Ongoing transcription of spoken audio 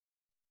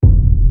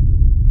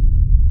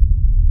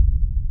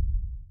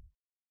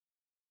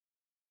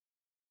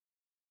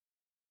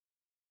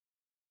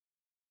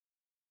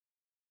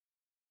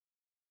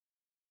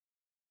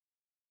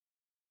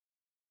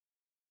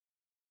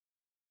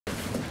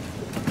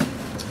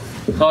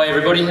Hi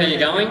everybody, how you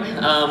going?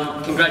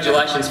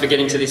 Congratulations for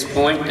getting to this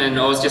point, and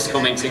I was just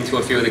commenting to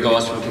a few of the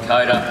guys from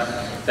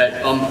Kokoda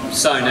that I'm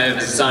so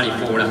nervous. It's only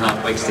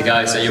 4.5 weeks to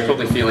go, so you're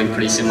probably feeling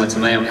pretty similar to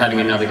me. I'm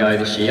having another go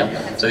this year,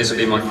 so this will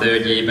be my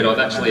 3rd year, but I've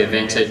actually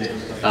evented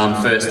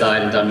first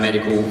aid and done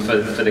medical for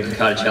the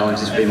Kokoda Challenge.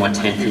 This will be my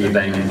 10th year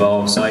being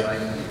involved. So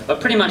I've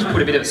pretty much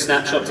put a bit of a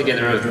snapshot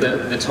together of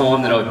the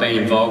time that I've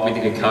been involved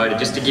with the Kokoda,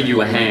 just to give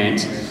you a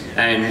hand,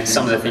 and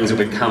some of the things that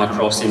we've come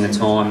across in the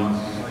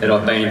time that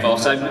I've been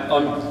involved. So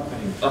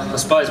I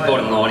suppose the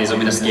bottom line is I'm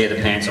going to scare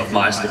the pants off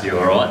most of you,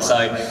 alright? So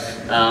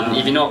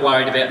if you're not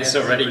worried about this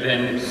already,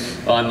 then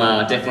I'm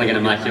definitely going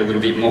to make you a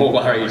little bit more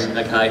worried,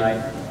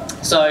 okay?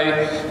 So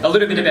a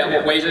little bit about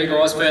what we do,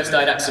 guys. First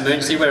Aid Acts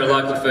Emergency. We're a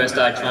local first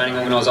aid training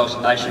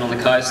organisation on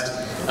the coast.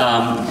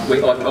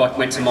 I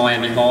went to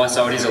Miami High,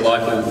 so it is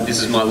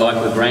this is my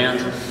local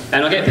ground.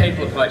 And I get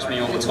people approach me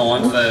all the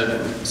time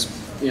for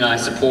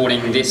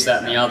supporting this,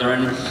 that and the other.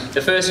 And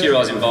the first year I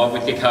was involved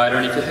with Kokoda,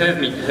 and if you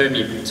heard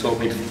me talk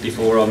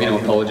before, I'm going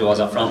to apologise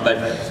up front, but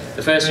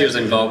the first year I was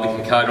involved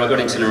with Kokoda, I got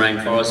into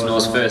Narang Forest and I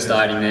was first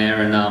aiding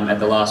there, and at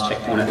the last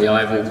checkpoint at the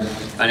Oval,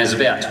 and there's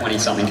about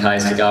 20-something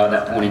k's to go at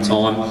that point in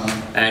time,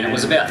 and it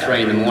was about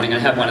 3 in the morning, and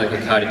I had one of the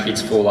Kokoda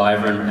kids fall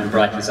over and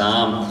break his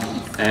arm.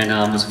 And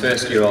it was the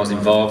first year I was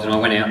involved, and I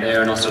went out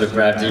there and I sort of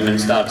grabbed him and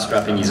started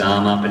strapping his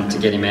arm up and to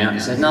get him out. He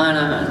said, no,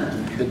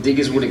 the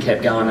diggers would have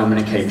kept going, I'm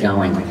going to keep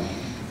going.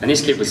 And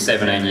this kid was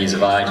 17 years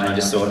of age, and I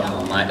just thought,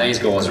 oh mate, these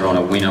guys are on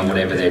a winner,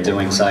 whatever they're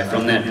doing. So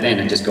from then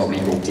it just got me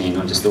hooked in.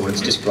 I just thought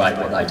it's just great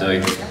what they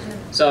do.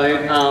 So,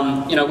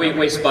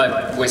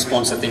 we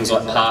sponsor things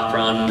like Park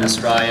Run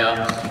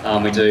Australia.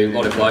 We do a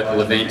lot of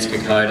local events,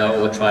 Kokoda,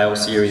 all the trail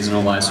series and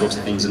all those sorts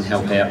of things, and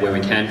help out where we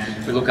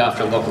can. We look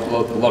after a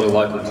lot of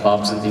local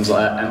clubs and things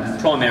like that, and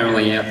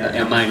primarily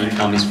our main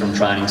income is from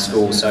training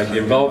schools. So if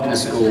you're involved in a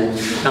school,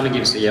 come and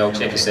give us a yell,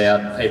 check us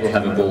out. People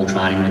have a ball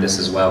training with us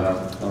as well,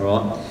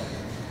 all right?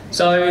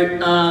 So,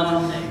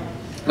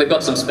 we've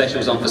got some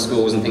specials on for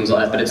schools and things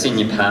like that, but it's in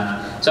your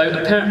pack. So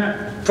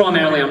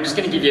primarily I'm just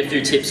going to give you a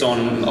few tips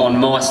on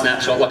my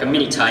snapshot, like a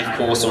mini TAFE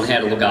course on how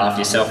to look after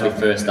yourself with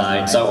first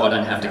aid, so I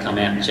don't have to come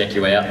out and check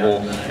you out, or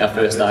our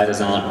first aiders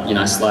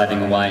aren't,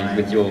 slaving away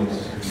with your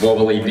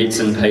wobbly bits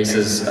and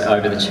pieces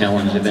over the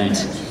challenge event.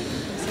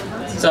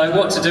 So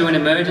what to do in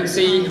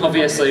emergency?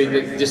 Obviously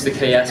just the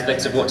key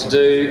aspects of what to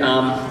do.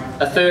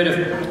 A third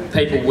of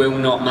people will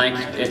not make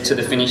it to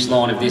the finish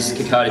line of this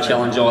Kokoda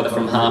challenge, either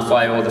from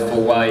halfway or the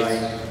full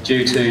way,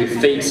 due to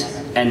feet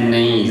and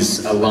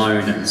knees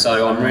alone.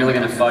 So I'm really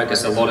going to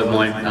focus a lot of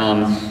my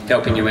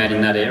helping you out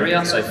in that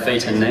area, so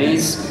feet and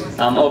knees.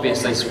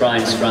 Obviously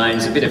strains,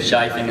 a bit of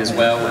chafing as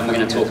well, and we're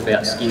going to talk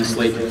about skin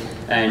slip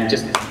and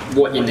just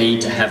what you need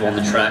to have on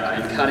the track,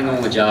 and cutting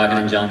all the jargon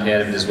and junk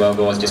out of it as well,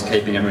 guys, just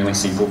keeping it really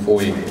simple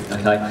for you,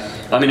 okay?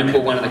 I'm going to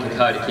pull one of the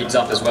Kokoda kids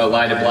up as well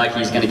later.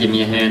 Blakey's going to give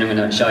me a hand. I'm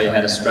going to show you how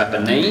to strap a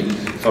knee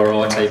for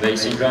ITB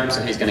syndrome,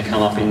 so he's going to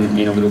come up in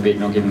a little bit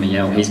and I'll give him a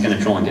yell. He's going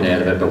to try and get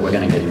out of it, but we're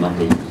going to get him up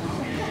here.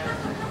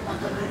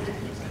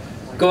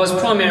 Guys,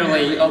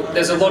 primarily,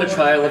 there's a lot of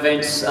trail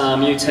events,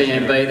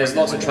 UTMB, there's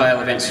lots of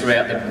trail events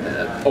throughout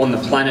on the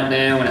planet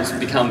now, and it's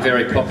become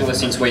very popular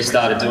since we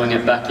started doing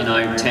it back,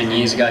 10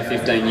 years ago,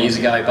 15 years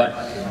ago,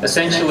 but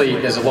essentially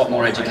there's a lot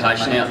more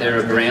education out there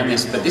around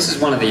this, but this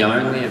is one of the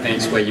only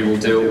events where you will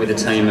do it with a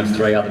team of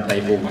 3 other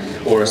people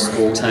or a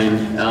school team,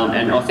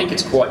 and I think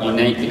it's quite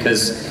unique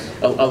because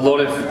a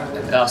lot of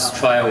us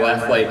trail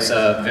athletes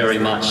are very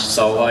much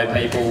solo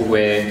people.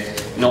 We're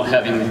not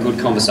having good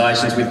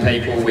conversations with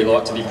people. We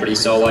like to be pretty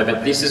solo,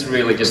 but this is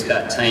really just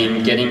that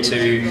team getting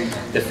to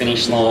the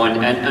finish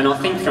line, and I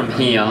think from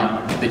here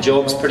the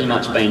job's pretty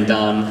much been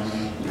done.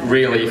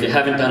 Really, if you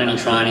haven't done any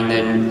training,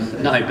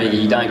 then no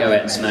biggie, don't go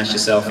out and smash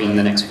yourself in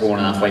the next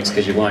 4.5 weeks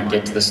because you won't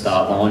get to the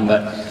start line,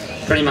 but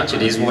pretty much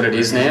it is what it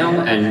is now,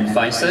 and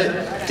face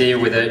it, deal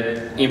with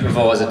it,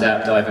 improvise,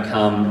 adapt,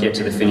 overcome, get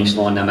to the finish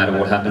line no matter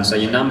what happens. So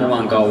your number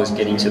one goal is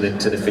getting to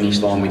the finish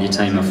line with your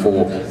team of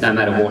 4 no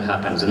matter what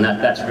happens, and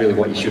that's really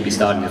what you should be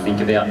starting to think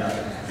about.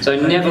 So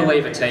never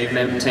leave a team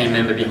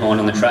member behind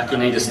on the track. You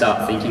need to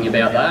start thinking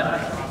about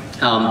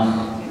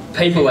that.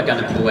 People are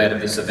going to pull out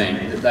of this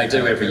event. They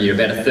do every year.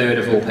 About a third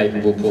of all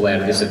people will pull out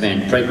of this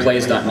event.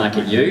 Please don't make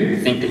it you.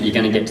 Think that you're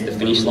going to get to the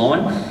finish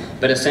line,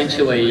 but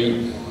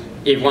essentially,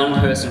 if one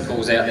person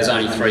pulls out, there's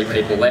only 3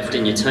 people left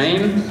in your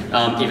team.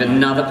 If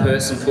another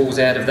person pulls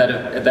out of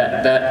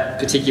that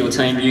particular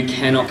team, you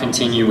cannot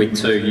continue with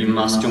 2. You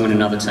must join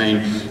another team.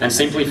 And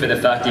simply for the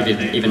fact,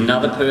 if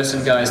another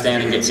person goes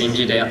down and gets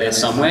injured out there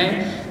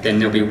somewhere, then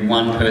there'll be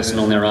 1 person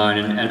on their own.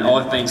 And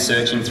I've been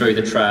searching through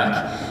the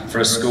track for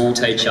a school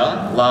teacher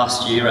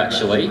last year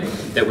actually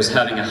that was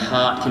having a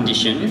heart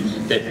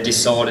condition that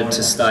decided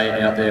to stay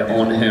out there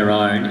on her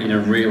own in a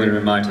really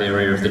remote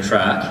area of the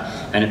track,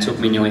 and it took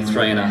me nearly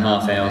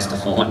 3.5 hours to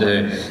find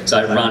her.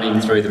 So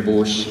running through the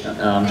bush,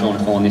 trying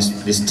to find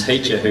this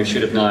teacher who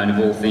should have known of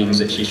all things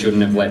that she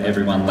shouldn't have let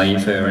everyone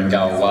leave her and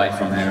go away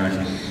from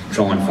her,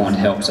 try and find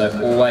help. So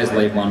always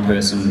leave one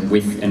person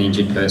with an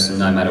injured person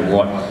no matter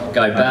what.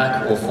 Go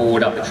back or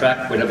forward up the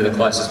track, whatever the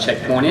closest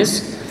checkpoint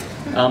is.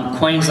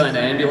 Queensland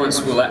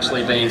Ambulance will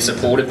actually be in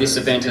support of this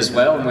event as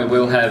well, and we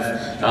will have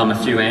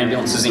a few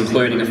ambulances,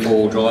 including a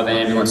four-wheel drive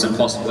ambulance and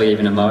possibly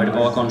even a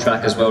motorbike on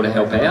track as well to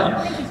help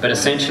out. But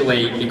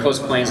essentially, because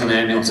Queensland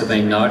Ambulance have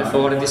been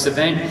notified of this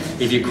event,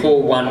 if you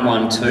call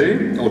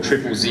 112 or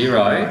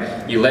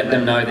 000, you let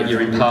them know that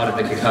you're in part of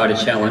the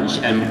Kokoda Challenge,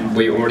 and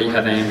we already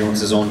have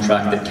ambulances on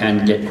track that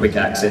can get quick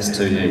access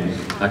to you.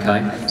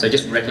 Okay, so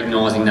just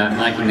recognising that,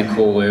 making the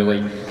call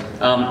early.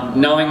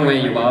 Knowing where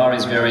you are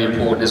is very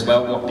important as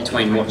well,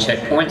 between what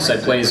checkpoint.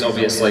 So please,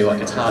 obviously, like,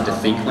 it's hard to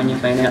think when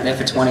you've been out there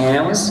for 20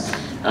 hours,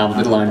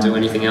 let alone do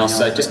anything else.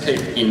 So just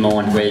keep in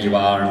mind where you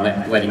are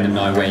and letting them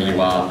know where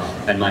you are,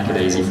 and make it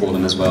easy for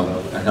them as well,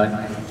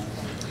 okay?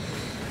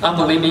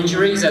 Upper limb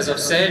injuries, as I've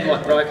said,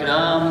 like broken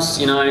arms,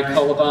 you know,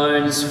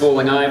 collarbones,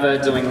 falling over,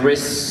 doing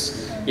wrists.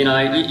 You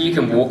know, you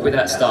can walk with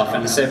that stuff,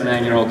 and a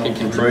 17-year-old kid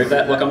can prove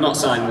that. Like, I'm not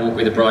saying walk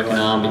with a broken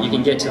arm, but you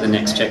can get to the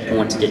next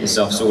checkpoint to get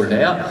yourself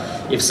sorted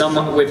out. If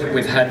someone,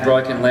 we've had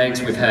broken legs,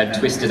 we've had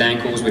twisted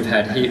ankles, we've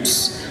had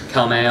hips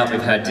come out,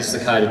 we've had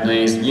dislocated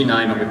knees, you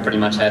name it, we've pretty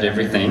much had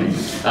everything.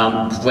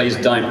 Please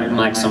don't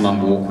make someone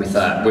walk with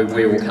that.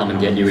 We will come and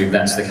get you if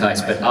that's the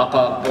case. But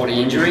upper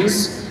body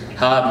injuries,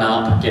 harden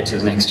up, get to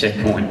the next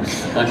checkpoint,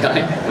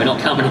 okay? We're not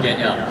coming to get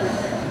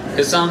you.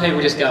 Because some people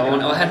just go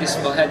on, I had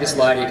this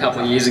lady a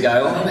couple of years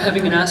ago, oh, I'm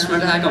having an asthma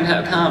attack,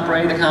 I can't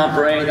breathe,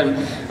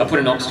 and I put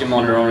an oxygen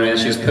monitor on her,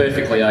 she was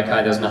perfectly okay,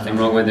 there was nothing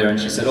wrong with her, and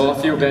she said, oh,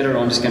 I feel better,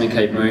 I'm just going to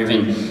keep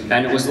moving.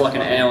 And it was like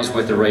an hour's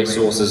worth of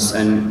resources,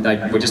 and they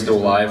were just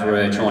all over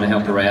her, trying to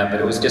help her out, but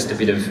it was just a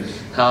bit of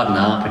harden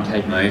up and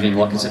keep moving.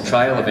 Like, it's a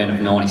trail event of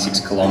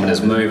 96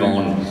 kilometres, move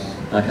on,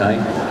 okay?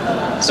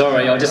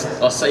 Sorry, I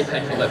see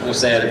people that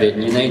wuss out a bit,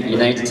 and you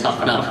need to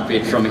toughen up a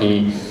bit from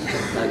here,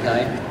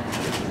 okay?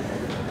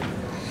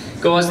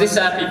 Guys, this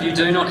app, if you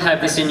do not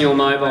have this in your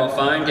mobile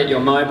phone, get your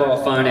mobile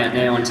phone out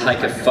now and take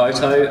a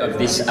photo of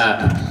this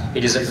app.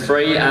 It is a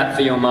free app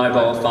for your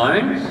mobile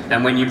phone,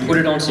 and when you put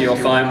it onto your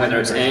phone, whether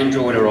it's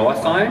Android or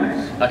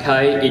iPhone,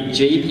 okay, it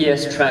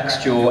GPS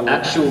tracks your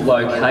actual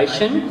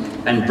location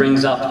and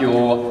brings up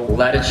your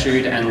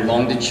latitude and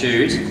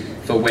longitude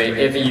for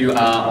wherever you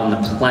are on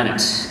the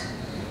planet.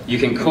 You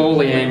can call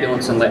the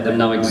ambulance and let them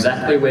know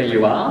exactly where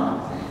you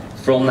are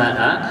from that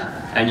app.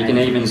 And you can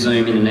even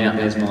zoom in and out.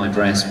 There's my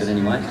address, but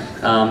anyway,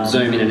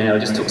 zoom in and out. I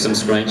just took some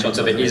screenshots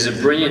of it. It is a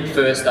brilliant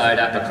first aid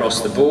app across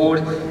the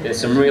board.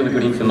 There's some really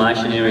good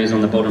information areas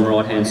on the bottom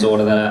right-hand side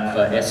of that app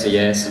for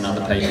SES and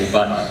other people,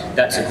 but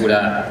that's a good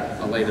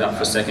app. I'll leave it up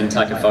for a second,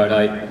 take a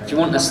photo. If you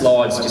want the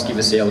slides, just give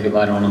us a yell a bit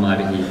later on, I'm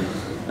over here,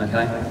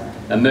 okay?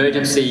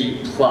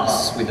 Emergency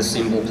plus, with the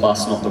symbol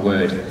plus, not the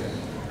word,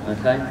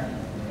 okay?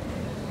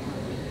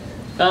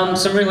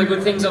 Some really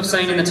good things I've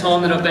seen in the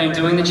time that I've been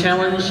doing the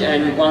challenge,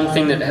 and one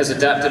thing that has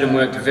adapted and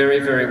worked very,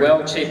 very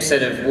well, cheap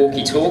set of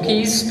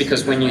walkie-talkies,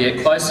 because when you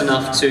get close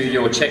enough to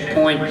your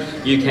checkpoint,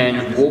 you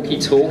can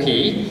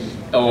walkie-talkie,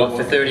 or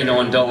for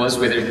 $39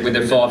 with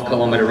a 5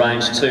 kilometre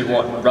range,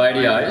 2-watt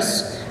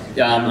radios,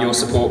 your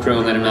support crew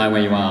and let them know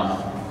where you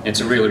are.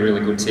 It's a really,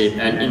 really good tip,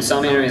 and in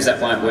some areas that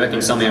won't work,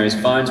 in some areas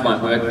phones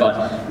won't work,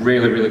 but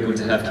really, really good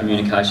to have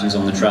communications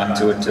on the track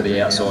to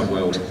the outside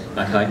world,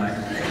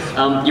 okay?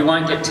 You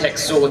won't get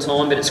texts all the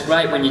time, but it's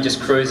great when you're just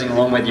cruising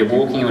along, whether you're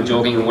walking or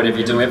jogging or whatever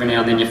you do. Every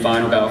now and then your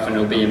phone will go off and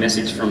it'll be a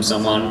message from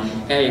someone,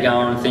 how you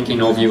going,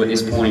 thinking of you at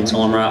this point in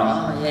time, or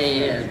oh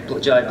yeah,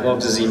 Joe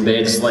Bloggs is in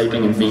bed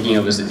sleeping and thinking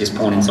of us at this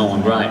point in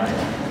time, great.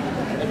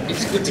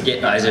 It's good to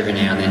get those every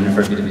now and then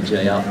for a bit of a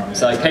G up.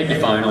 So keep your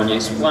phone on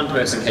you. One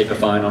person keep a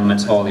phone on them,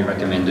 it's highly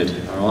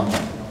recommended,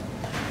 alright?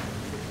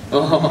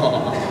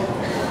 Oh.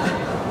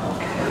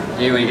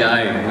 Here we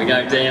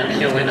go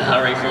downhill in a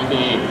hurry from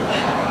here.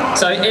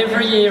 So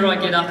every year I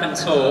get up and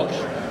talk,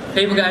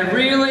 people go,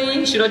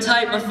 really? Should I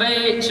tape my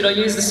feet? Should I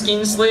use the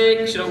skin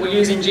slick? Should I be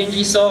using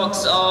gingy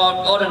socks?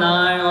 Oh, I don't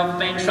know, I've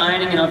been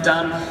training and I've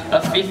done a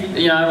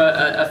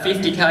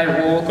 50k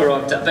walk, or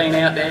I've been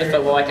out there for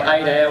like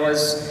 8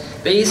 hours.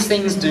 These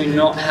things do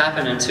not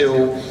happen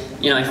until,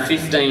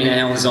 15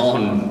 hours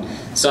on.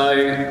 So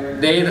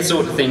they're the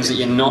sort of things that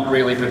you're not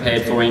really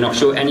prepared for, you're not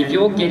sure. And if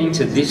you're getting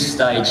to this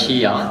stage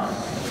here,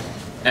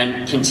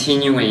 and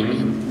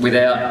continuing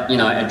without,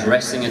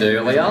 addressing it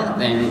earlier,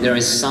 then there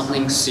is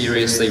something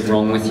seriously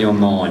wrong with your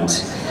mind,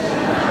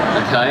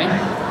 okay?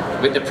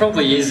 But there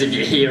probably is if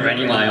you're here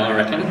anyway, I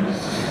reckon.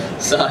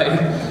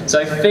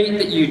 So feet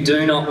that you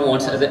do not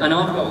want, and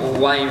I've got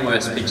way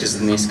worse pictures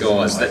than this,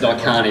 guys, that I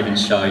can't even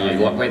show you,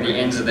 like where the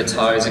ends of the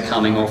toes are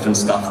coming off and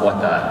stuff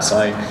like that. So,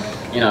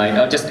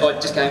 I just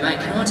go, mate,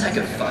 can I take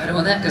a photo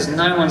of that? Because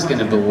no one's going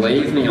to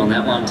believe me on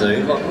that one,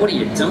 dude. Like, what are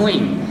you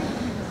doing?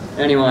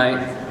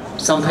 Anyway,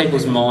 some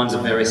people's minds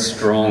are very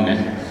strong,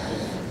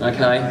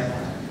 okay?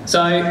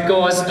 So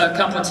guys, a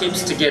couple of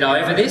tips to get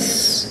over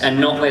this and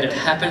not let it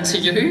happen to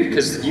you,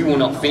 because you will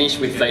not finish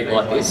with feet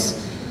like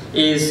this.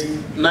 is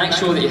make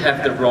sure that you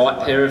have the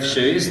right pair of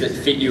shoes that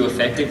fit you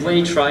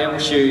effectively. Trail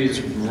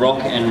shoes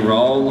rock and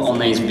roll on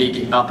these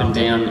big up and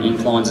down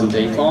inclines and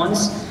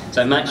declines.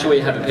 So make sure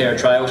you have a pair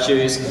of trail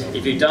shoes.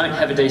 If you don't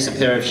have a decent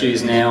pair of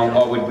shoes now,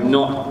 I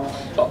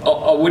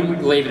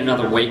wouldn't leave it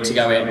another week to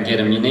go out and get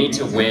them. You need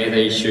to wear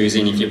these shoes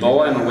in. If you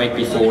buy them a week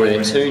before,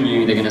 they're too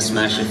new, they're going to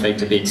smash your feet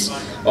to bits.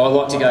 I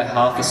like to go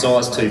half the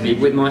size too big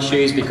with my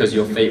shoes because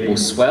your feet will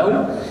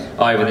swell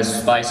over the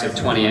space of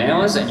 20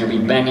 hours and you'll be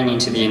banging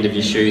into the end of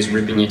your shoes,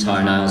 ripping your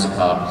toenails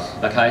apart.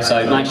 Okay,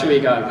 so make sure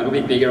you go a little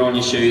bit bigger on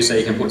your shoes so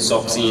you can put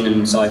socks in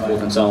and so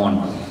forth and so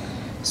on.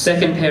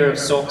 Second pair of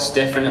socks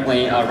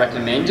definitely are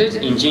recommended.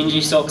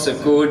 Injinji socks are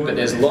good, but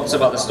there's lots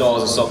of other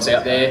styles of socks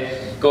out there.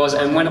 Guys,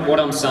 and what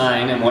I'm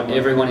saying and what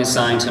everyone is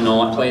saying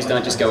tonight, please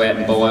don't just go out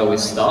and buy all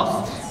this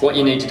stuff. What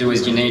you need to do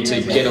is you need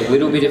to get a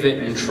little bit of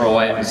it and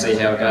try it and see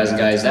how it goes and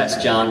goes, that's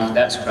junk,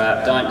 that's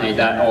crap, don't need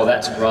that, oh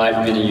that's great,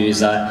 I'm going to use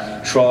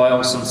that.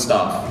 Trial some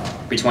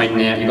stuff. Between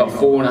now, you've got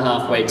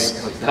 4.5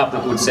 weeks, a couple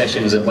of good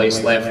sessions at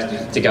least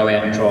left to go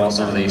out and trial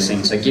some of these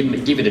things. So give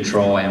it a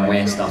try and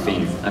wear stuff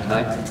in,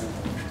 okay?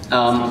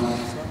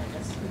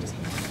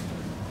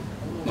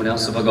 What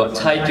else have I got?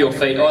 Tape your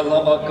feet.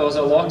 Guys,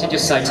 I like to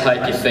just say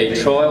tape your feet.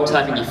 Trial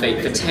taping your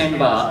feet for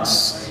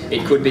 $10.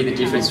 It could be the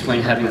difference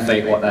between having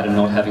feet like that and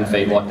not having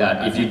feet like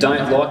that. If you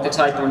don't like the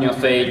tape on your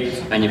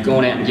feet and you've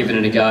gone out and given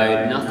it a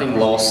go, nothing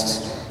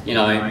lost. You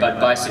know,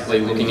 but basically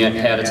looking at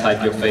how to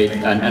tape your feet,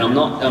 and I'm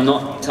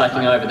not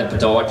taking over the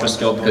podiatrist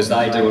job because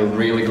they do a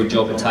really good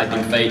job at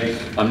taping feet.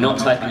 I'm not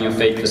taping your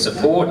feet for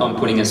support. I'm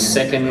putting a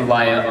second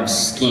layer of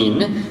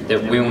skin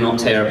that will not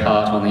tear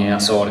apart on the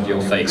outside of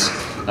your feet.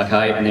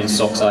 Okay, and then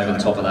socks over the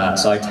top of that.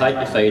 So tape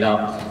your feet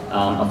up.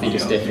 I think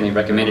it's definitely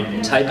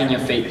recommended. Taping your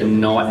feet the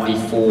night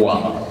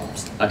before.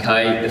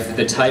 Okay,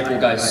 the tape will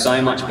go so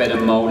much better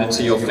moulded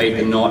to your feet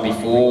the night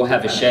before.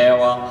 Have a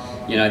shower.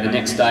 You know, the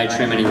next day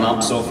trim any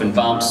lumps off and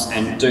bumps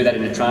and do that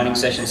in a training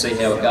session, see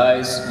how it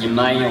goes. You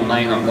may or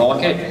may not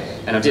like it.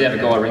 And I did have a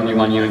guy ring me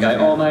one year and go,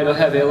 oh mate, I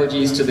have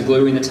allergies to the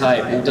glue in the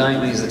tape. Well,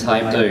 don't use the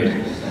tape,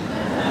 dude.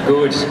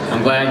 Good,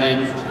 I'm glad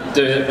you didn't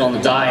do it on the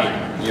day.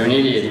 You're an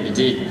idiot if you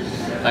did.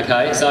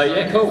 Okay, so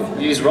yeah, cool.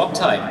 Use rock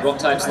tape. Rock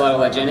tape's low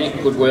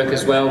allergenic, good work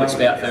as well. It's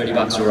about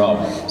 $30 a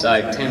roll. So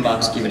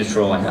 $10, give it a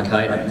try,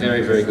 okay?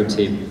 Very, very good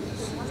tip.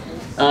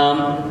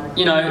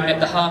 You know, at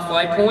the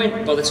halfway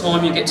point, by the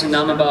time you get to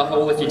Nummaba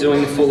Hall, if you're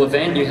doing the full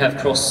event, you have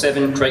crossed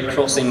 7 creek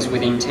crossings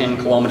within 10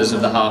 kilometres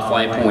of the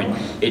halfway point.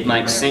 It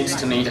makes sense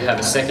to me to have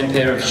a second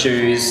pair of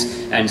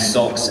shoes and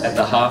socks at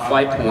the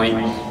halfway point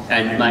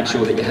and make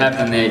sure that you have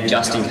them there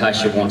just in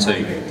case you want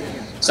to.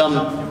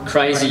 Some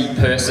crazy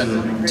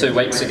person 2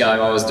 weeks ago,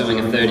 I was doing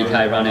a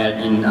 30k run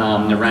out in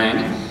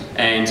Narang,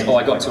 and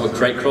I got to a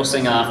creek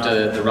crossing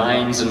after the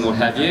rains and what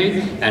have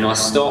you, and I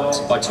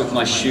stopped, I took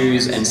my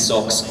shoes and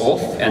socks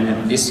off,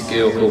 and this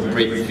girl called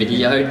Brit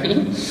videoed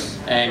me,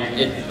 and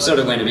it sort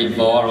of went a bit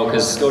viral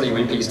because Scotty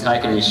Whimpey's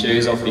taken his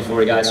shoes off before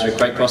he goes through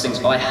creek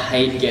crossings. I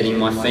hate getting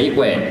my feet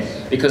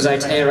wet because they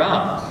tear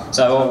up.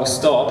 So I will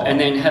stop and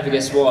then have a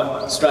guess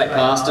what, straight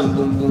past them,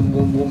 boom, boom,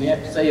 boom, boom,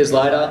 yeah, see you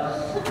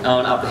later.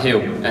 Up the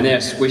hill, and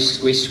they're swish,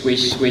 swish,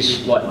 swish,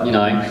 swish, like, you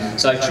know.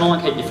 So try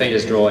and keep your feet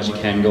as dry as you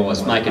can,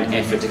 guys. Make an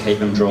effort to keep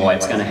them dry.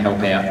 It's going to help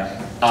out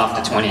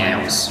after 20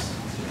 hours,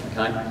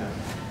 okay?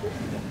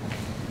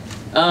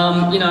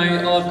 You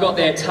know, I've got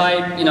their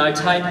tape, you know,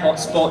 tape hot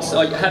spots.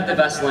 I have the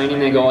Vaseline in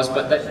there, guys,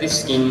 but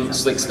this skin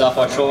slick stuff,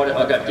 I tried it.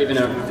 I got given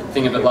a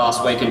thing of it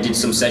last week and did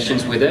some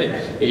sessions with it.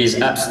 It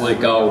is absolute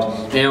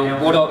gold.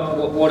 Now,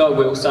 what I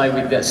will say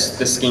with the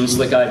skin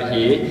slick over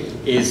here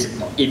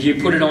is if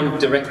you put it on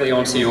directly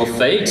onto your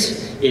feet,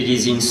 it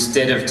is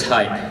instead of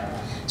tape.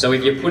 So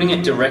if you're putting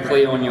it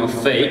directly on your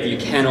feet, you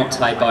cannot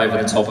tape over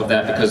the top of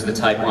that because the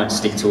tape won't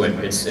stick to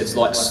it. It's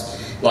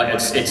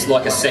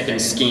like a second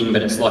skin,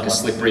 but it's like a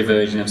slippery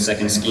version of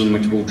second skin,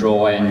 which will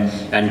dry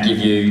and give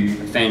you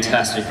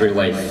fantastic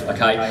relief.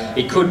 Okay,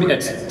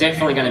 it's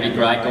definitely going to be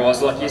great,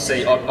 guys. Like you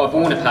see, I've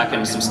worn a pack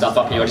and some stuff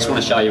up here. I just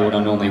want to show you what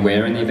I normally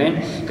wear in the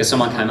event, because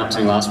someone came up to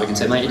me last week and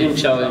said, mate, you didn't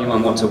show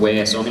anyone what to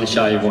wear, so I'm going to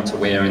show you what to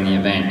wear in the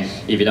event.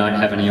 If you don't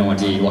have any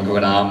idea, like I've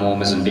got arm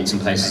warmers and bits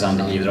and pieces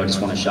under here that I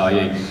just want to show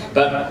you.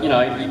 But you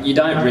know, you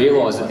don't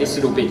realise that this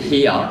little bit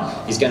here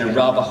is going to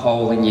rub a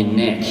hole in your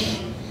neck.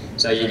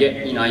 So you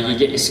get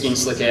your skin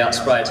slick out,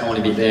 spray a tiny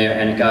bit there,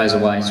 and it goes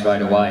away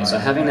straight away. So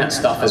having that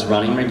stuff as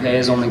running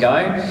repairs on the go,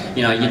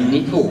 you know, your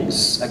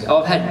nipples. Like,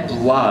 I've had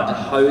blood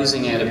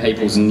hosing out of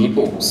people's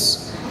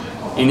nipples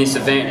in this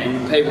event,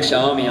 and people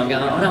show me, I'm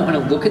going, I don't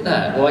want to look at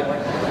that. Like,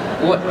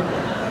 what?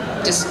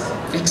 Just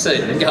fix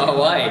it and go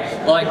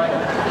away. Like,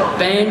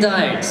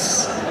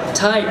 Band-Aids,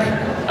 tape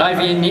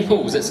over your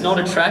nipples. It's not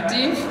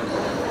attractive.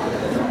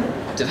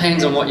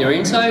 Depends on what you're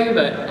into,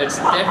 but it's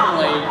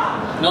definitely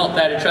not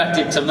that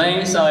attractive to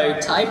me, so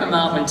tape them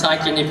up and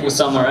take your nipples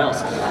somewhere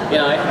else, you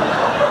know,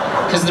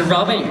 because the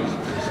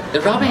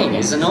rubbing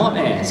is a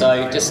nightmare. So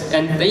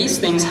and these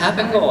things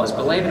happen, guys,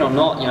 believe it or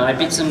not, you know,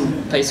 bits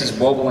and pieces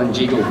wobble and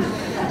jiggle,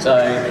 so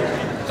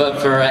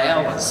for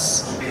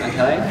hours,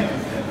 okay?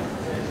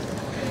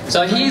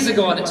 So here's a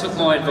guy that took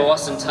my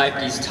advice and taped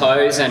his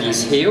toes and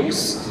his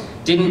heels.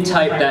 Didn't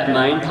tape that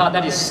main part,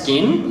 that is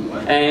skin,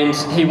 and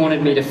he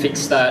wanted me to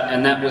fix that,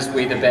 and that was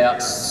with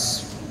about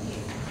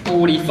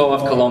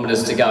 45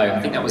 kilometres to go. I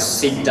think that was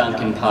Sid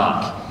Duncan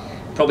Park.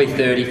 Probably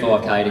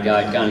 35k to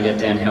go, going to get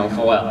down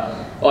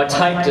Hellfire. I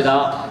taped it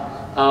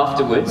up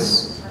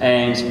afterwards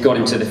and got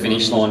him to the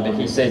finish line, but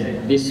he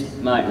said this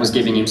mate was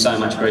giving him so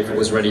much grief it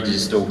was ready to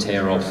just all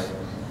tear off,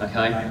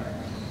 okay?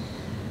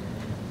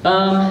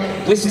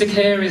 Blister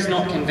care is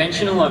not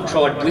conventional. I've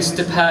tried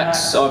blister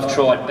packs, I've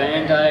tried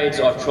band-aids,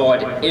 I've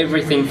tried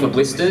everything for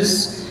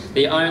blisters.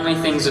 The only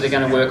things that are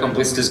going to work on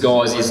blisters,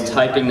 guys, is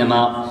taping them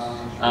up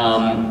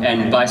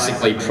and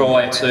basically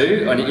prior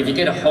to, and if you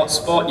get a hot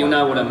spot, you'll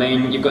know what I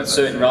mean. You've got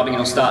certain rubbing,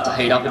 it'll start to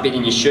heat up a bit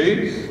in your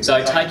shoe.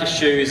 So take your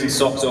shoes and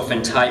socks off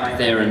and tape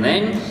there and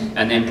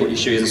then put your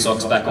shoes and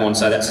socks back on.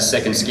 So that's a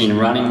second skin.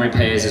 Running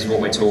repairs is what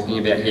we're talking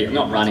about here.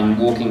 Not running,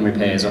 walking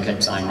repairs. I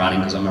kept saying running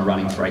because I'm a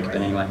running freak, but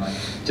anyway.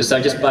 Just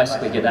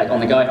basically get that on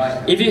the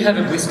go. If you have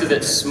a blister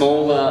that's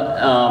smaller,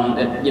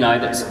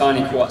 that's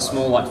only quite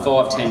small, like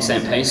 5-10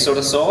 cent piece sort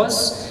of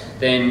size,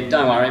 then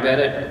don't worry about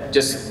it,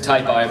 just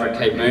tape over it,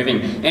 keep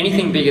moving.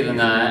 Anything bigger than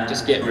that,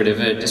 just get rid of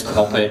it, just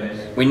pop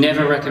it. We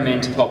never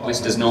recommend to pop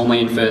blisters normally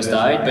in first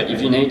aid, but if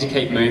you need to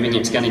keep moving,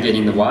 it's going to get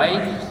in the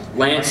way.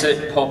 Lance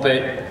it, pop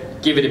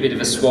it, give it a bit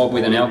of a swab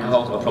with an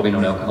alcohol, or probably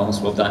not alcohol,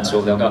 swab, don't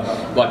swab with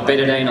alcohol, like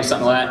betadine or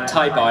something like that,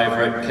 tape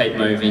over it, keep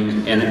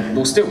moving, and it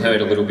will still hurt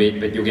a little bit,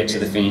 but you'll get to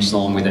the finish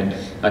line with it,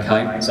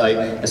 okay? So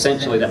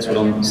essentially that's what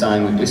I'm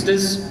saying with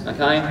blisters,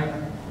 okay?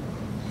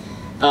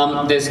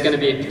 There's going to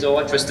be a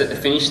podiatrist at the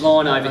finish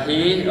line over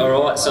here,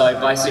 alright, so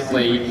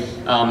basically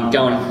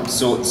go and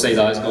see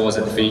those guys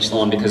at the finish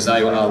line because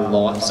they are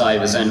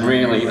lifesavers, and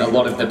really a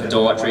lot of the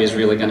podiatry is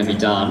really going to be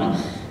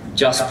done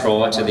just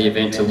prior to the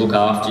event to look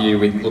after you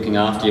with looking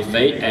after your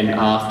feet, and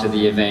after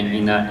the event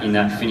in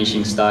that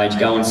finishing stage.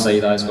 Go and see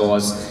those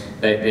guys.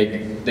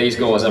 These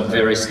guys are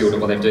very skilled at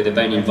what they do. They've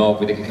been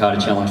involved with the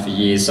Kokoda Challenge for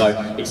years,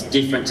 so it's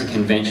different to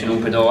conventional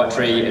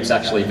podiatry. It's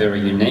actually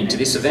very unique to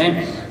this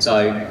event.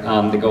 So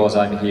the guys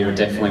over here are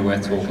definitely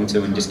worth talking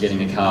to and just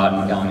getting a card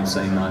and going and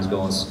seeing those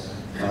guys.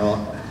 All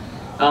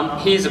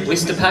right. Here's a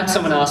blister pack.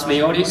 Someone asked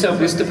me, oh, do you sell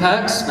blister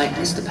packs? Mate,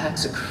 blister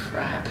packs are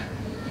crap.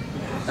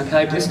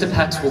 Okay, blister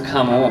packs will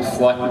come off.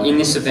 Like in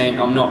this event,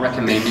 I'm not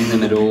recommending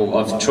them at all.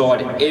 I've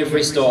tried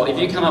every style. If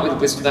you come up with a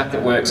blister pack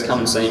that works, come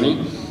and see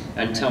me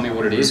and tell me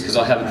what it is, because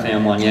I haven't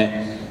found one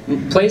yet.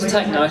 Please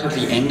take note of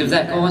the end of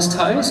that guy's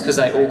toes, because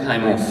they all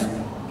came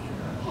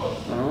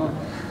off. Alright.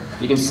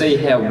 You can see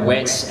how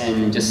wet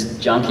and just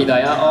junky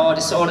they are. Oh, I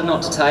decided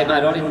not to tape,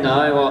 mate, I didn't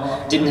know,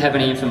 or didn't have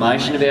any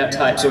information about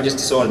tape, so I just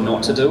decided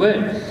not to do it.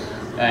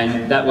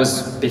 And that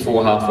was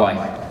before halfway.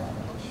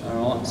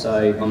 Alright,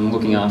 so I'm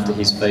looking after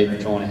his feet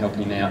and trying to help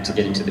him out to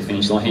get him to the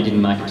finish line. He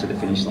didn't make it to the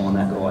finish line,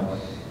 that guy.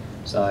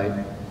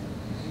 So,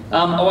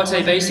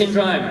 ITB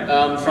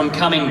syndrome, from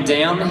coming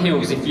down the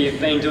hills. If you've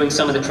been doing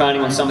some of the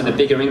training on some of the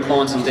bigger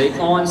inclines and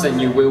declines, then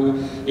you will,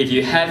 if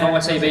you have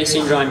ITB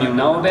syndrome, you'll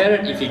know about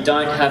it. If you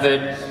don't have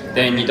it,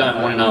 then you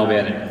don't want to know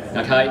about it,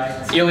 okay?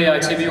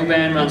 Iliotibial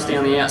band runs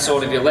down the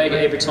outside of your leg.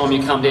 Every time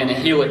you come down a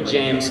hill, it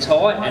jams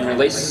tight and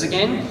releases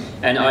again.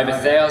 And over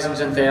thousands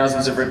and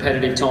thousands of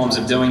repetitive times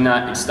of doing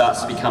that, it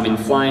starts to become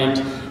inflamed,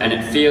 and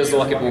it feels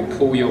like it will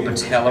pull your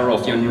patella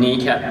off. Your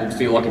kneecap will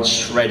feel like it's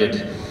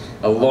shredded.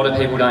 A lot of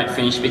people don't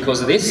finish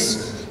because of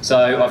this,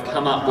 so I've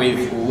come up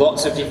with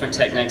lots of different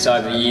techniques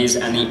over the years,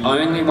 and the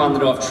only one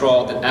that I've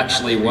tried that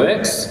actually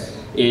works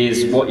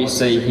is what you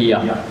see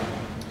here.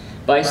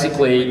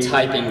 Basically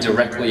taping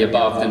directly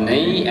above the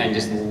knee and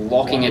just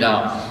locking it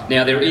up.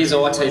 Now there is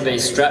ITB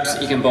straps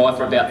that you can buy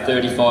for about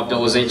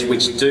 $35 each,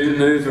 which do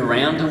move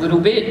around a little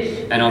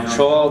bit, and I've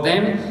trialled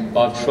them.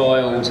 I've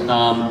trialled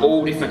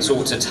all different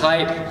sorts of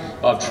tape.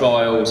 I've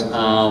trialled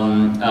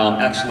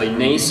actually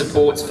knee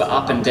supports for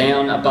up and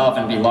down, above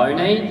and below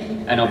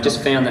knee, and I've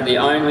just found that the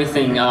only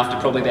thing, after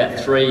probably about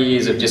 3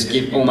 years of just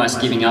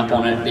almost giving up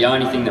on it, the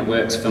only thing that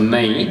works for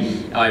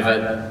me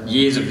over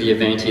years of the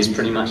event is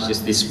pretty much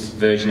just this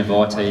version of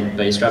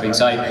ITB strapping.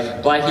 So,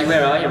 Blakey,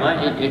 where are you,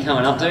 mate? You're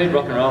coming up, dude.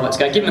 Rock and roll. Let's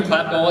go. Give him a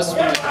clap, guys. Soon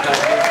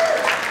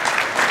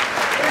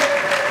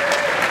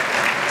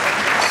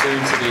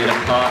to be at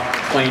a park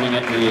cleaning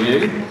it near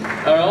you.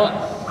 All right.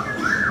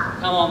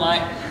 Come on,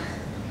 mate.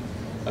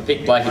 I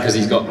picked Blakey because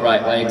he's got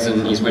great legs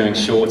and he's wearing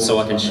shorts, so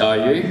I can show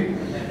you.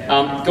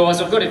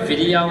 Guys, I've got a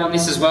video on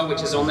this as well,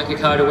 which is on the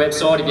Kokoda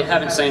website. If you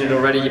haven't seen it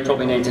already, you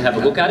probably need to have a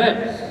look at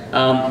it.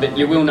 But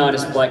you will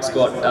notice Blake's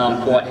got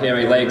quite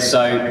hairy legs,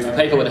 so for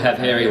people that have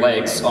hairy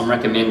legs, I'm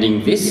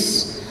recommending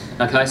this.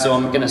 Okay, so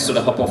I'm going to sort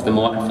of hop off the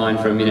microphone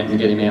for a minute and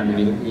get him out in the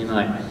middle here,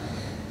 mate.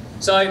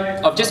 So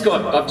I've just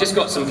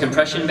got some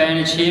compression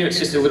bandage here. It's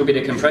just a little bit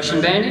of compression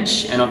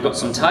bandage, and I've got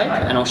some tape,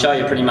 and I'll show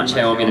you pretty much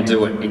how I'm going to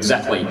do it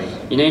exactly.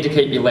 You need to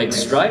keep your legs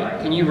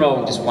straight. Can you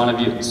roll just one of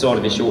your side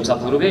of your shorts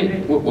up a little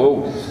bit? Whoa,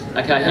 whoa.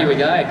 Okay, here we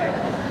go.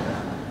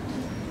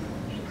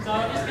 So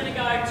I'm just going to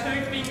go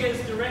 2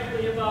 fingers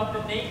directly above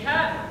the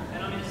kneecap,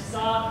 and I'm going to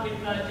start with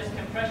just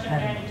compression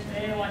bandage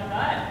there like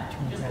that.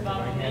 Just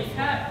above the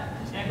kneecap.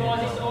 Now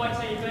guys, this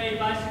ITB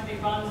basically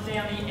runs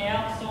down the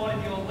outside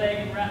of your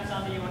leg and wraps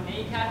under your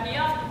kneecap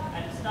here,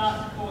 and it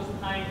starts to cause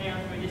pain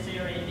down through this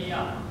area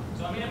here.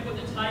 So I'm going to put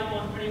the tape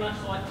on pretty much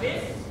like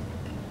this.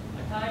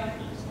 Okay?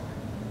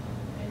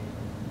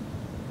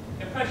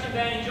 Compression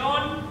bandage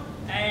on,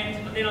 and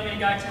then I'm going to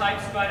go tape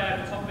straight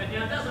over the top of it.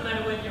 Now it doesn't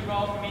matter whether you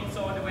roll from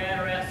inside to out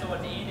or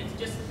outside to in, it's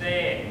just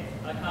there.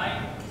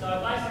 Okay? So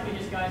I basically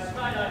just go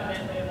straight over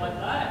that there like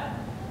that,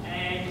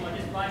 and I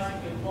just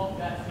basically block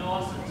that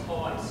nice and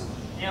tight.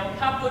 Now a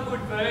couple of good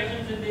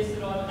versions of this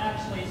that I've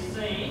actually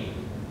seen,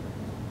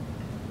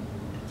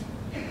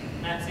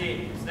 and that's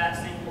it, it's that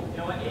simple.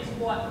 Now it is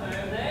quite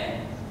firm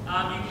there.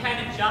 You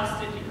can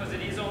adjust it because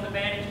it is on the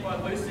bandage by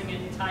loosening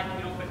it and taking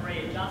it off and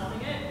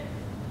readjusting it.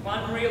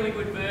 One really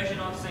good version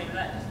I've seen of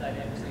that, just stay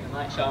there for a second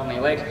mate, show me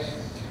leg.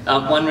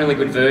 One really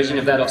good version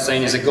of that I've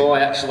seen is a guy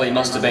actually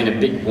must have been a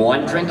big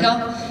wine drinker,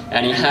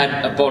 and he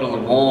had a bottle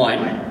of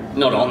wine,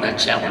 not on that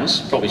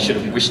challenge, probably should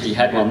have wished he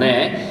had one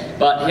there,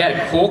 but he had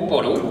a cork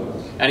bottle,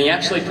 and he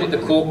actually put the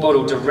cork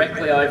bottle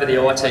directly over the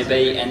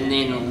ITB and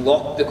then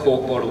locked the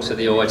cork bottle to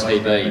the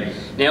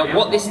ITB. Now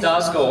what this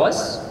does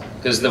guys,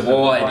 because the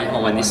why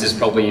behind this is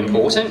probably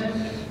important,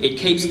 it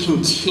keeps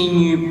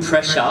continued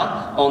pressure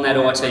on that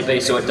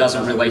ITB so it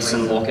doesn't release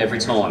and lock every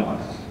time.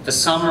 For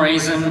some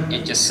reason,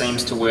 it just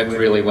seems to work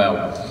really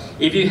well.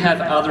 If you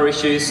have other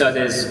issues, so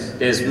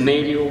there's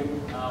medial,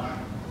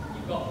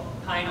 you've got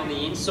pain on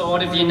the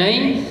inside of your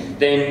knee,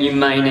 then you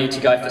may need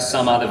to go for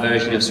some other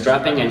version of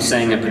strapping and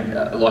seeing not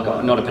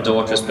a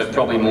podiatrist, but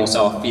probably more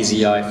so a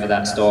physio for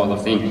that style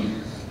of thing.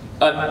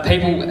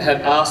 People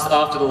have asked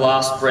after the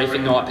last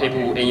briefing night,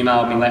 people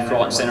emailed me left,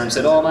 right and centre and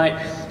said, oh mate,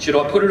 should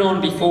I put it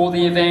on before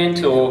the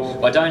event,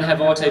 or I don't have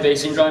ITB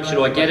syndrome, should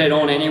I get it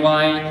on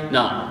anyway?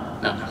 No.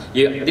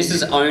 This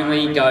is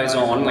only goes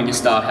on when you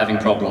start having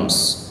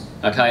problems.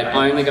 Okay, it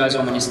only goes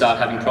on when you start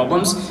having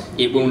problems.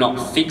 It will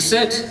not fix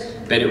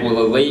it, but it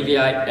will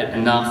alleviate it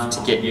enough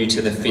to get you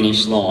to the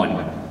finish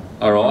line.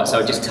 Alright, so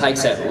it just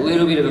takes that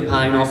little bit of a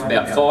pain off,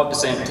 about 5%,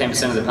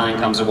 10% of the pain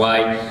comes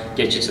away,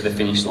 gets you to the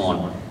finish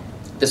line.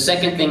 The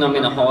second thing I'm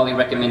going to highly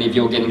recommend if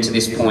you're getting to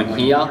this point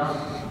here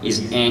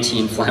is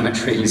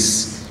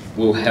anti-inflammatories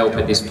will help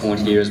at this point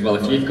here as well.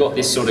 If you've got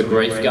this sort of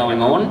grief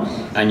going on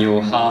and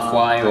you're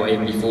halfway or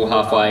even before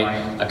halfway,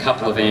 a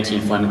couple of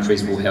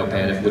anti-inflammatories will help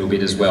out a little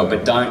bit as well.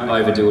 But don't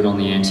overdo it on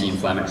the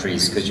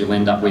anti-inflammatories because you'll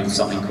end up with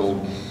something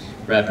called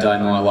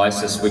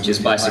rhabdomyolysis, which is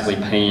basically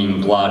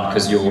peeing blood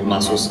because your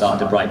muscles start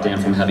to break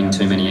down from having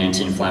too many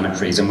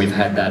anti-inflammatories, and we've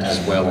had that as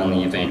well on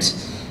the event.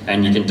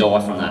 And you can die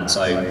from that,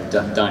 so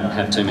don't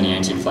have too many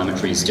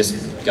anti-inflammatories,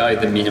 just go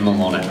the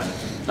minimal on it.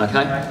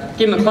 Okay?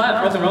 Give him a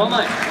clap, rock and roll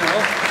mate.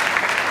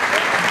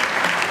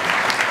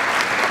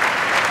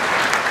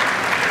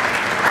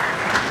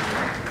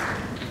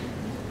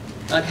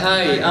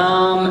 Okay,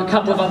 a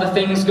couple of other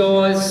things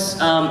guys.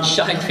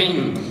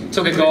 Shaking.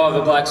 Took a guy with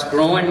a bloke's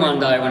groin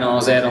one day when I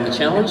was out on the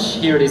challenge.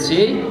 Here it is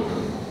here.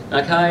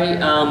 Okay,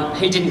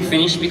 he didn't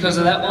finish because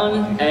of that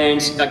one,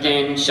 and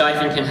again,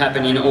 chafing can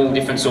happen in all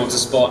different sorts of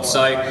spots,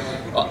 so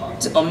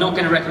I'm not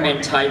going to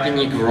recommend taping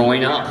your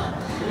groin up.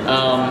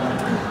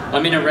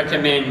 I'm going to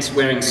recommend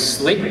wearing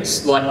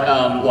slicks,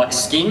 like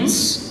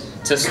skins,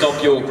 to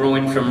stop your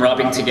groin from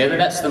rubbing together.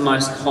 That's the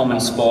most common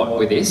spot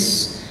with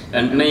this.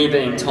 And me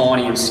being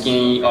tiny and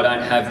skinny, I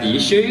don't have the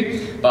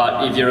issue,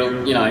 but if you're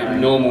a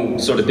normal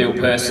sort of built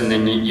person,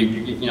 then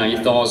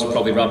your thighs will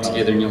probably rub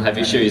together and you'll have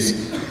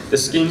issues. The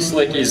skin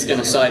slick is going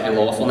to save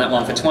your life on that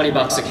one. For 20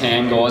 bucks a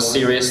can, guys,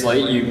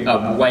 seriously, you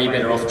are way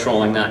better off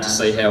trying that to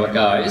see how it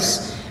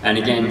goes. And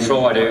again,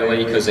 try it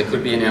early because there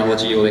could be an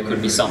allergy or there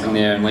could be something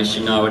there, unless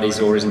you know it is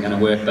or isn't going to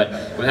work. But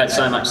we've had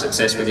so much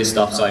success with this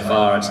stuff so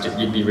far,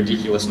 it'd be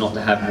ridiculous not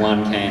to have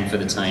one can for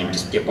the team.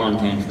 Just get one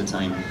can for the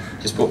team.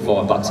 Just put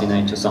 $5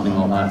 in each or something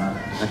like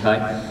that. Okay.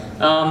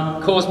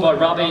 Caused by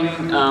rubbing,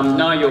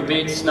 know your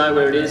bits, know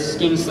where it is.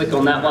 Skin slick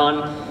on that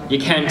one. You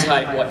can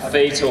tape like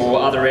feet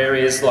or other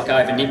areas like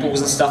over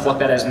nipples and stuff like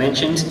that as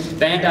mentioned.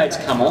 Band-aids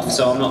come off,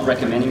 so I'm not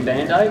recommending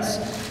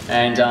band-aids.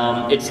 And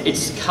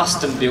it's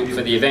custom built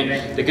for the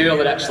event. The girl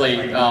that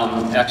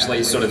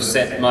actually sort of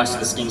set most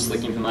of the skin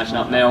slick information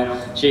up,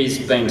 Mel,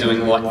 she's been doing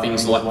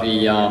things like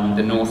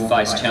the North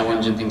Face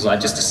Challenge and things like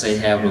that, just to see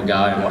how it'll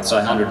go. So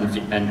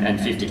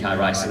 150k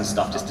races and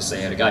stuff, just to see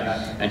how to go.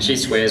 And she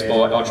swears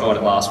by it. I tried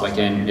it last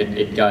weekend.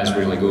 It goes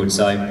really good.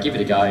 So give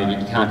it a go. You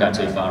can't go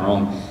too far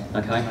wrong.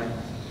 Okay.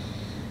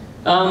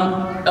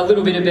 A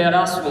little bit about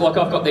us, like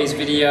I've got these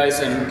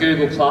videos and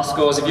Google Plus,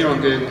 guys. If you're on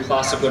Google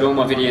Plus, I've got all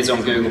my videos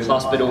on Google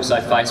Plus, but also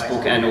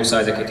Facebook and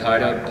also the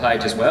Kokoda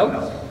page as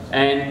well.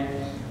 And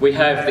we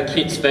have the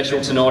kit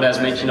special tonight, as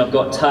mentioned. I've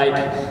got tape,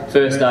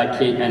 first aid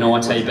kit and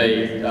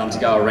ITB to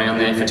go around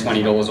there for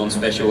 $20 on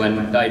special,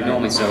 and they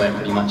normally sell out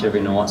pretty much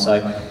every night,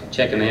 so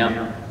check them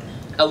out.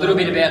 A little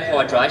bit about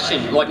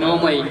hydration. Like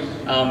normally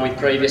with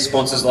previous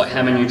sponsors like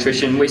Hammer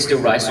Nutrition, we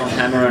still race on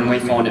Hammer and we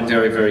find it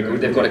very, very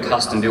good. They've got a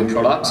custom built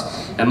product,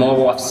 and my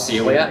wife's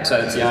celiac, so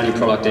it's the only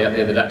product out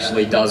there that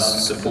actually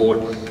does support,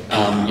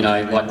 you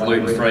know, like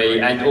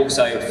gluten-free, and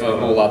also for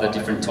all other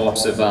different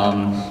types of,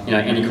 you know,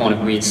 any kind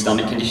of weird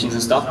stomach conditions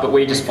and stuff, but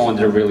we just find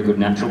it a really good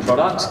natural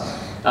product.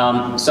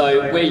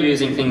 So we're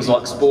using things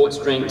like sports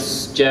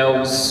drinks,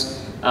 gels,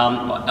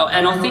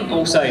 and I think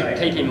also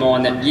keep in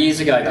mind that years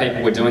ago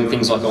people were doing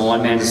things like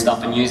Ironmans and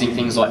stuff and using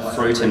things like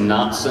fruit and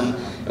nuts, and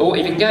or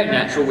if you can go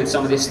natural with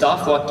some of this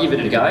stuff, like give it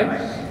a go.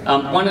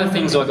 One of the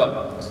things I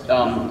got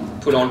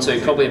put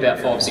onto probably about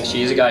 5 or 6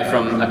 years ago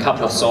from a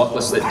couple of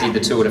cyclists that did the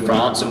Tour de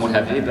France and what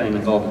have you, being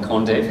involved with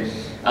Condev,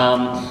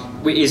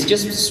 is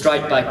just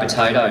straight baked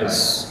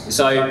potatoes.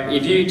 So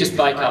if you just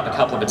bake up a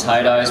couple of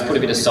potatoes, put a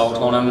bit of salt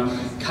on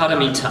them, cut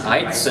them into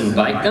eighths and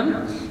bake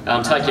them.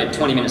 Take you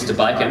 20 minutes to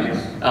bake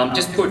them.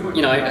 Just put,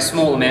 you know, a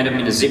small amount of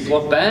them in a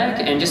Ziploc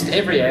bag, and just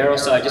every hour or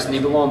so just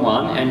nibble on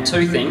one. And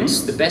two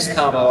things: the best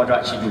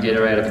carbohydrates you can get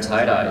are out of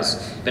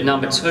potatoes. But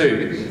number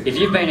two, if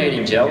you've been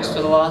eating gels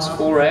for the last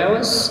 4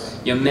 hours,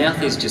 your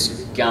mouth is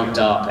just gumped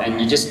up and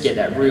you just get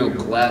that real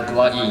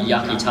gluggy,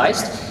 yucky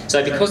taste.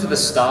 So because of the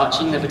starch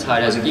in the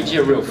potatoes, it gives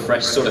you a real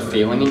fresh sort of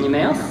feeling in your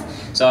mouth.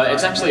 So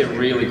it's actually a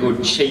really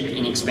good, cheap,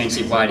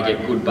 inexpensive way to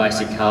get good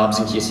basic carbs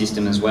into your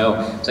system as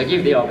well. So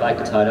give the old baked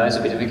potatoes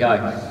a bit of a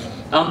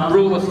go.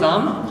 Rule of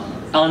thumb,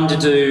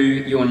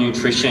 underdo your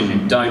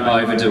nutrition, don't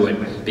overdo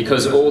it,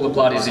 because all the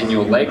blood is in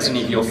your legs, and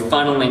if you're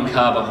funneling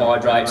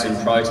carbohydrates and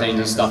proteins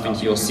and stuff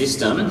into your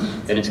system,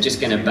 then it's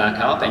just going to back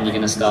up and you're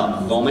going to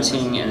start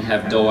vomiting and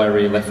have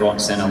diarrhea left, right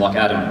and centre like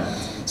Adam.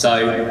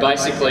 So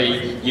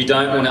basically, you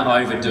don't want to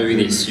overdo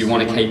this. You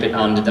want to keep it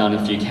underdone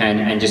if you can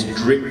and just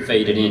drip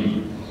feed it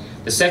in.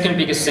 The second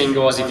biggest thing,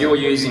 guys, if you're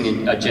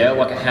using a gel,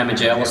 like a Hammer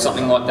gel or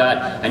something like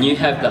that, and you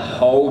have the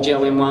whole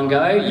gel in one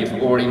go, you've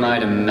already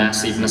made a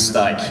massive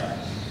mistake.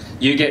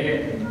 You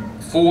get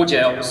 4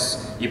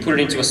 gels, you put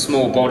it into a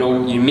small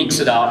bottle, you mix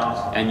it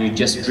up, and you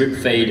just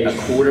drip feed a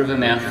quarter of a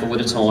mouthful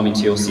at a time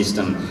into your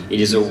system.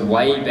 It is a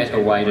way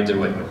better way to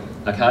do it.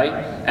 Okay?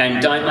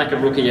 And don't make a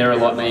rookie error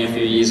like me a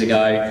few years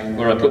ago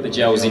where I put the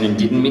gels in and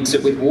didn't mix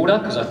it with water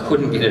because I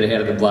couldn't get it out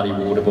of the bloody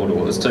water bottle,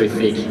 it was too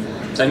thick.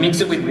 So mix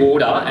it with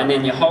water, and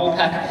then your whole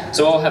pack,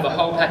 so I'll have a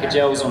whole pack of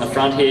gels on the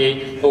front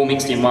here, all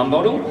mixed in one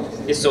bottle.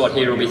 This side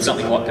here will be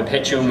something like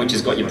Perpetuum, which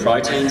has got your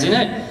proteins in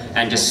it,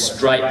 and just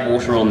straight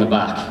water on the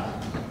back.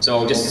 So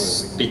I'll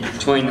just,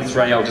 between the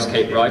three, I'll just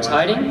keep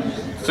rotating.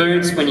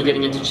 Foods, when you're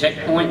getting into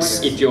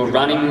checkpoints, if you're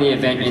running the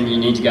event and you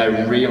need to go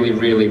really,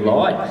 really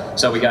light,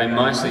 so we go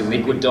mostly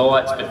liquid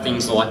diets, but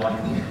things like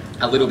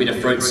a little bit of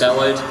fruit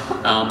salad,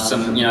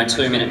 some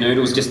 2-minute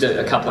noodles, just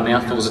a couple of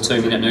mouthfuls of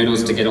 2-minute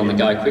noodles to get on the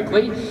go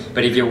quickly.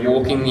 But if you're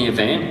walking the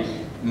event,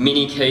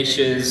 mini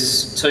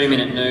quiches,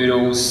 2-minute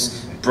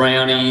noodles,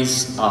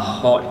 brownies, a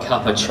hot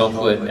cup of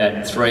chocolate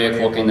at 3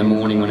 o'clock in the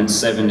morning when it's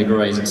 7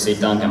 degrees at Sid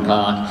Duncan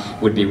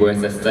Park would be worth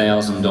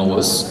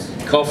 $1,000.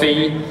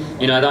 Coffee,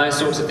 those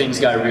sorts of things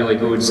go really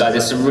good. So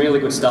there's some really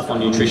good stuff on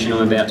nutrition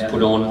I'm about to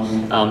put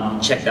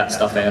on. Check that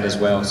stuff out as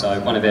well. So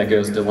one of our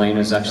girls, Delina,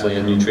 is actually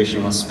a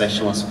nutritionalist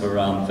specialist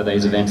for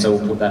these events, so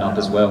we'll put that up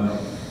as well.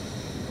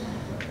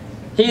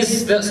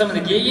 Here's some of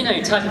the gear. You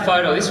take a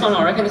photo of this one.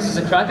 I reckon this is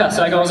a cracker.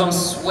 So guys, I'm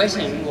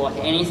sweating like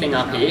anything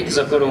up here because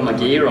I've got all my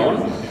gear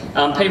on.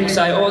 People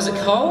say, oh, is it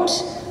cold?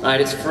 Mate,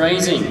 it's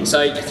freezing.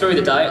 So through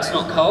the day it's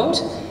not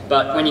cold.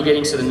 But when you get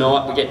into the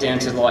night, we get down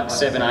to like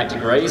 7-8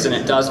 degrees, and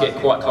it does get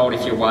quite cold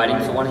if you're waiting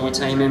for one of your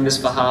team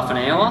members for half an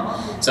hour.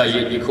 So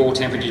your core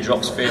temperature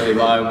drops fairly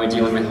low, and we're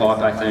dealing with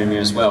hypothermia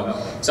as well.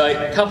 So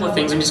a couple of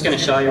things, I'm just going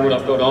to show you what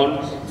I've got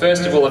on.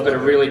 First of all, I've got a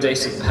really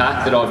decent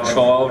pack that I've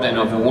trialled and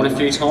I've worn a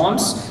few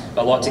times.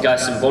 I like to go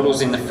some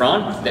bottles in the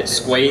front that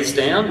squeeze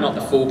down, not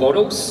the full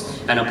bottles,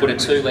 and I put a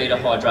 2-litre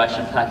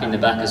hydration pack in the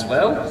back as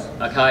well.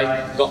 Okay,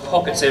 got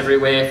pockets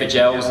everywhere for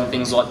gels and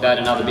things like that,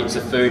 and other bits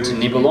of food to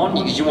nibble on,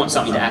 because you want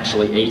something to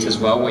actually eat as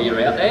well while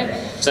you're out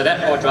there. So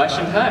that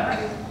hydration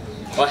pack.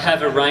 I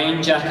have a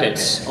rain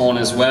jacket on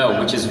as well,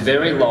 which is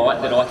very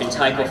light, that I can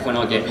take off when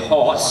I get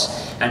hot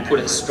and put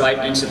it straight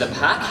into the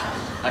pack.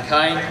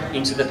 Okay,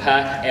 into the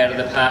pack, out of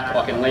the pack.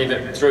 I can leave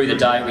it through the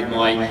day with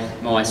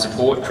my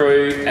support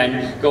crew.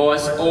 And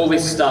guys, all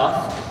this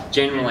stuff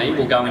generally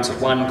will go into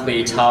one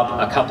clear tub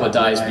a couple of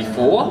days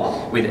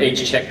before, with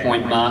each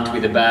checkpoint marked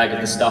with a bag of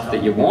the stuff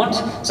that you want.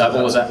 So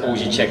all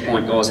your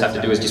checkpoint guys have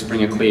to do is just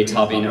bring a clear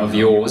tub in of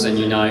yours, and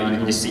you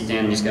can just sit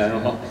down and just go,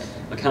 oh,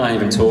 I can't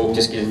even talk,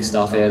 just getting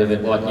stuff out of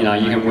it. Like,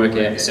 you can work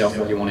out yourself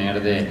what you want out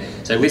of there.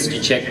 So list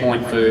your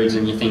checkpoint foods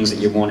and your things that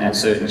you want at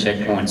certain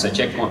checkpoints. So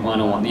checkpoint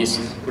 1, I want this,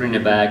 put it in a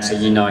bag so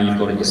you've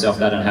got it yourself.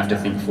 They don't have to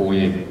think for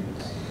you.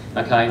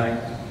 Okay.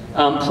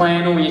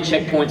 Plan all your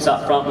checkpoints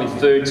up front with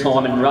food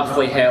time and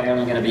roughly how long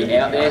you're going to be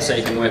out there, so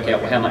you can work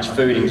out how much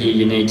food and gear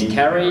you need to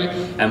carry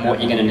and what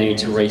you're going to need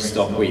to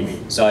restock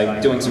with. So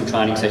doing some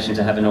training sessions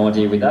to have an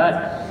idea with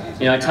that.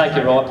 You know, take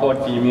your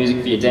iPod for your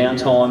music, for your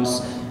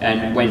downtimes,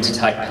 and when to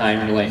take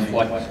pain relief.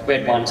 Like, we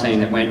had one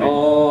team that went,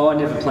 oh, I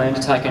never planned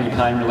to take any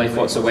pain relief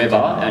whatsoever,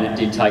 and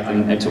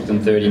it took them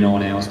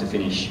 39 hours to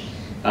finish.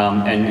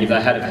 And if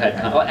they had have had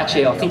pain,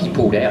 actually I think he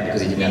pulled out because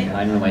he didn't have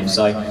pain relief.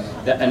 So,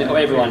 and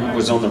everyone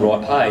was on the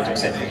right page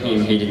except for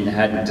him. He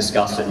hadn't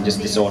discussed it and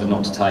just decided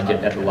not to take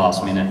it at the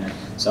last minute.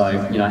 So,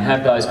 you know,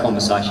 have those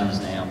conversations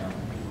now.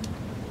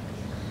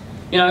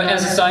 You know,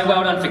 as I say,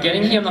 well done for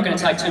getting here. I'm not going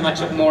to take too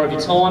much more of your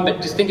time, but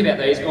just think about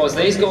these guys.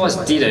 These guys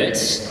did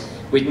it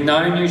with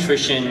no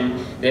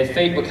nutrition. Their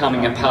feet were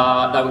coming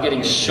apart. They were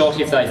getting shot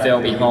if they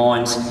fell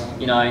behind.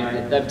 You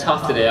know, they've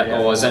toughed it out,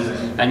 guys.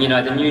 And you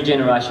know, the new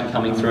generation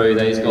coming through,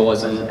 these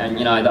guys, and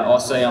you know,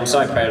 I'm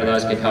so proud of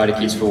those Kokoda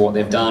kids for what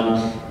they've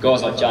done.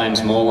 Guys like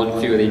James Morland, a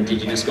few of the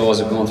Indigenous guys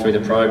have gone through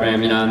the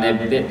program, you know,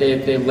 and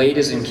they're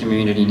leaders in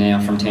community now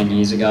from 10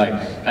 years ago.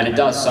 And it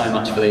does so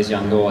much for these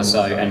young guys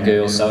and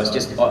girls. So it's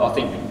just, I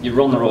think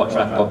you're on the right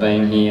track by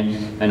being here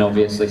and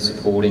obviously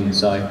supporting.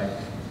 So,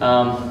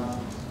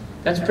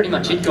 that's pretty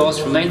much it, guys,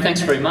 from me.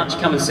 Thanks very much.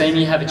 Come and see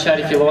me, have a chat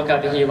if you like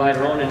over here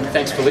later on, and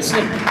thanks for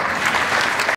listening.